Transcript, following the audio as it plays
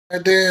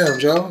Damn,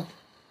 Joe.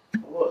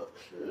 What?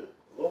 Shit.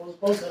 What was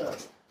supposed to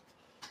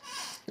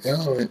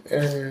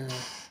happen?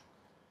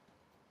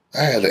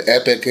 I had an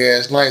epic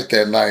ass night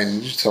that night,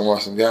 and you talking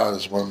about some y'all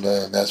just went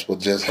there, and that's what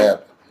just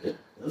happened.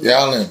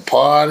 Y'all didn't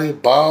party,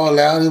 ball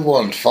out, it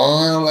wasn't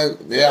fun. Like,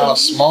 y'all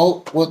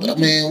smoked? What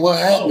happened?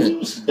 We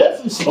was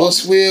definitely smoking. What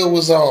Swill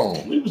was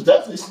on? We was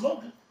definitely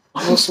smoking.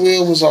 What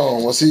Swill was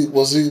on? Was he, you know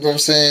what I'm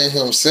saying,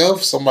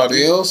 himself,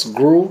 somebody else,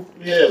 group?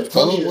 We had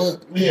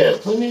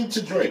plenty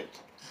to drink.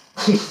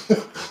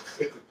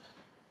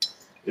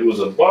 It was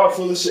a bar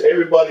full of shit.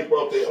 Everybody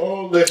brought their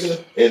own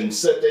liquor and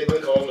set their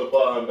liquor on the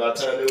bar, and by the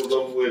time it was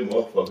over with,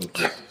 motherfucking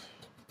drinking.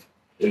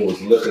 It was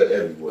liquor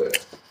everywhere.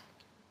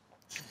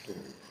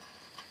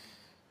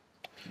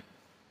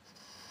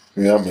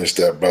 Yeah, I miss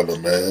that brother,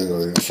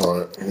 man.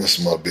 This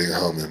is my big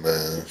homie,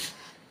 man.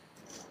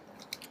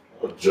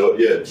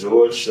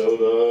 George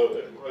showed up.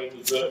 Everybody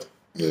was there.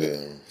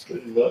 Yeah.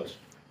 Pretty much.